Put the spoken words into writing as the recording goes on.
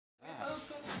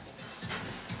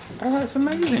Oh, that's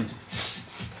amazing.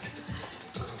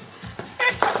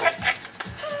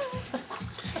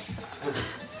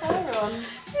 Aaron,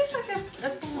 it's like a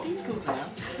bald eagle now.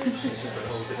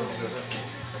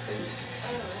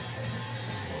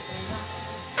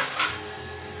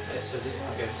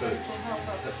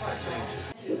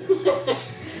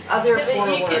 Other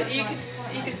you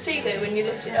could see though when you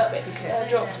lift it up, it's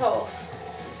dropped off.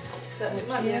 But it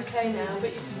might be okay now.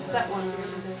 But that one.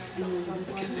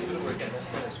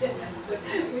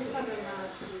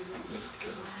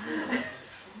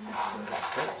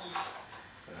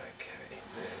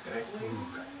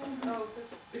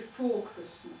 Before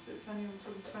Christmas, it's only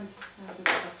until the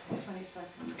 23rd or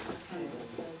 22nd of December,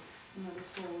 so another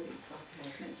 4 weeks.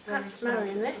 Okay. It's very That's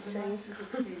marionetting.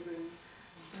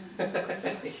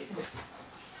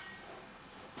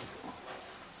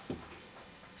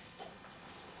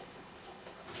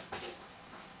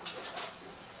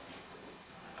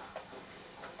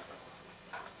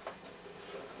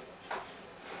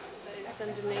 Those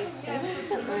underneath them,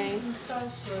 aren't they?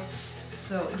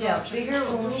 So yeah, a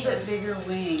little bit bigger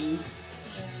wing,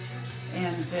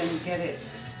 and then get it.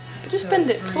 Just bend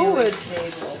it forward.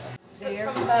 Stable. There.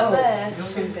 About there.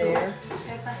 From there.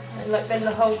 And like bend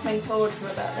the whole thing forward from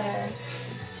about there.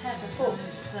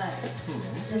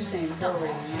 You're saying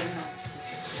forward.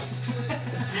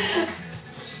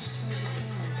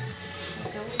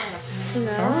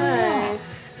 Nice.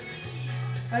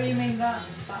 Oh, you mean that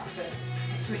bit?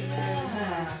 Between there and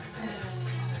there.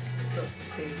 Let's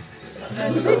see.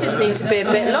 They just need to be a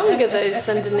bit longer, those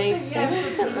underneath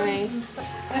things, don't they?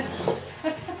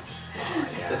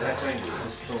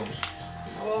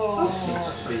 Oh,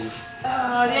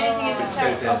 the only thing is it's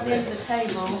out off the end of the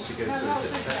table.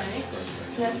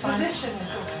 That's fine.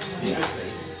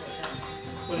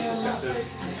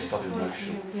 Sudden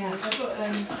motion. Yeah. So I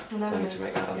need to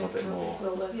make that a little bit more,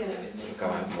 go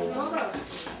out more.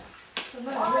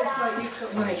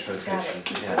 Right, got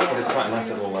it. Yeah, but it's quite a nice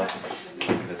little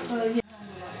mechanism.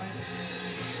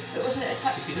 But wasn't it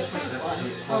attached to the front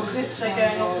one? Oh, this way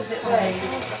going opposite way.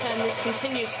 Turn this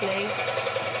continuously.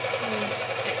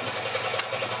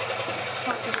 It's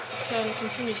quite good to turn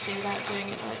continuously without doing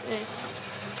it like this.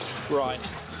 Right.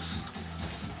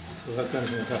 So that's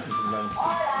anything that happens in the moment.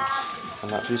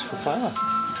 And that beautiful flower.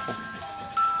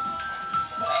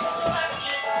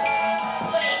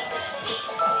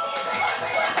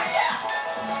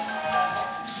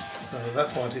 At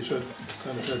that point he should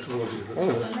kind of go towards you. But,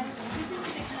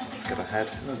 Let's get ahead.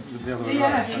 the other way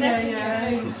around. So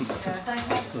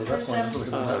at that point he's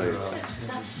looking at the other way around.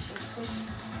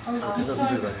 He doesn't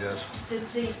do that yet.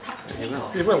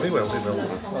 He will.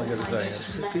 I'll get it down. It's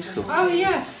so beautiful. Oh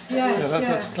yes, Yeah,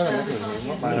 that's clever, isn't it? It's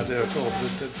not my idea at all,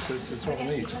 but it's rather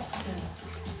neat.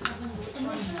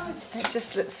 It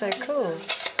just looks so cool.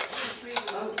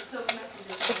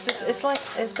 It's like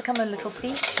it's become a little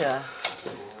feature.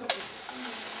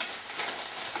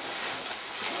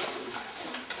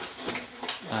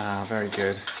 Ah, very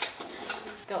good.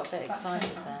 Got a bit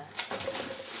excited there.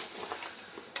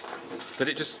 Did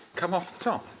it just come off the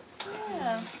top?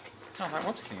 Yeah. Oh, that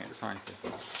was getting excited.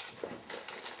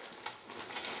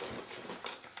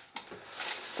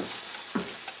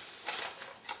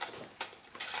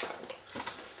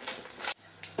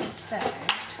 So,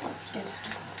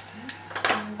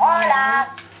 hola!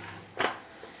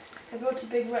 I brought a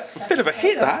big rucksack. Bit of a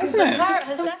hit, that, isn't it? The parrot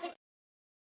has definitely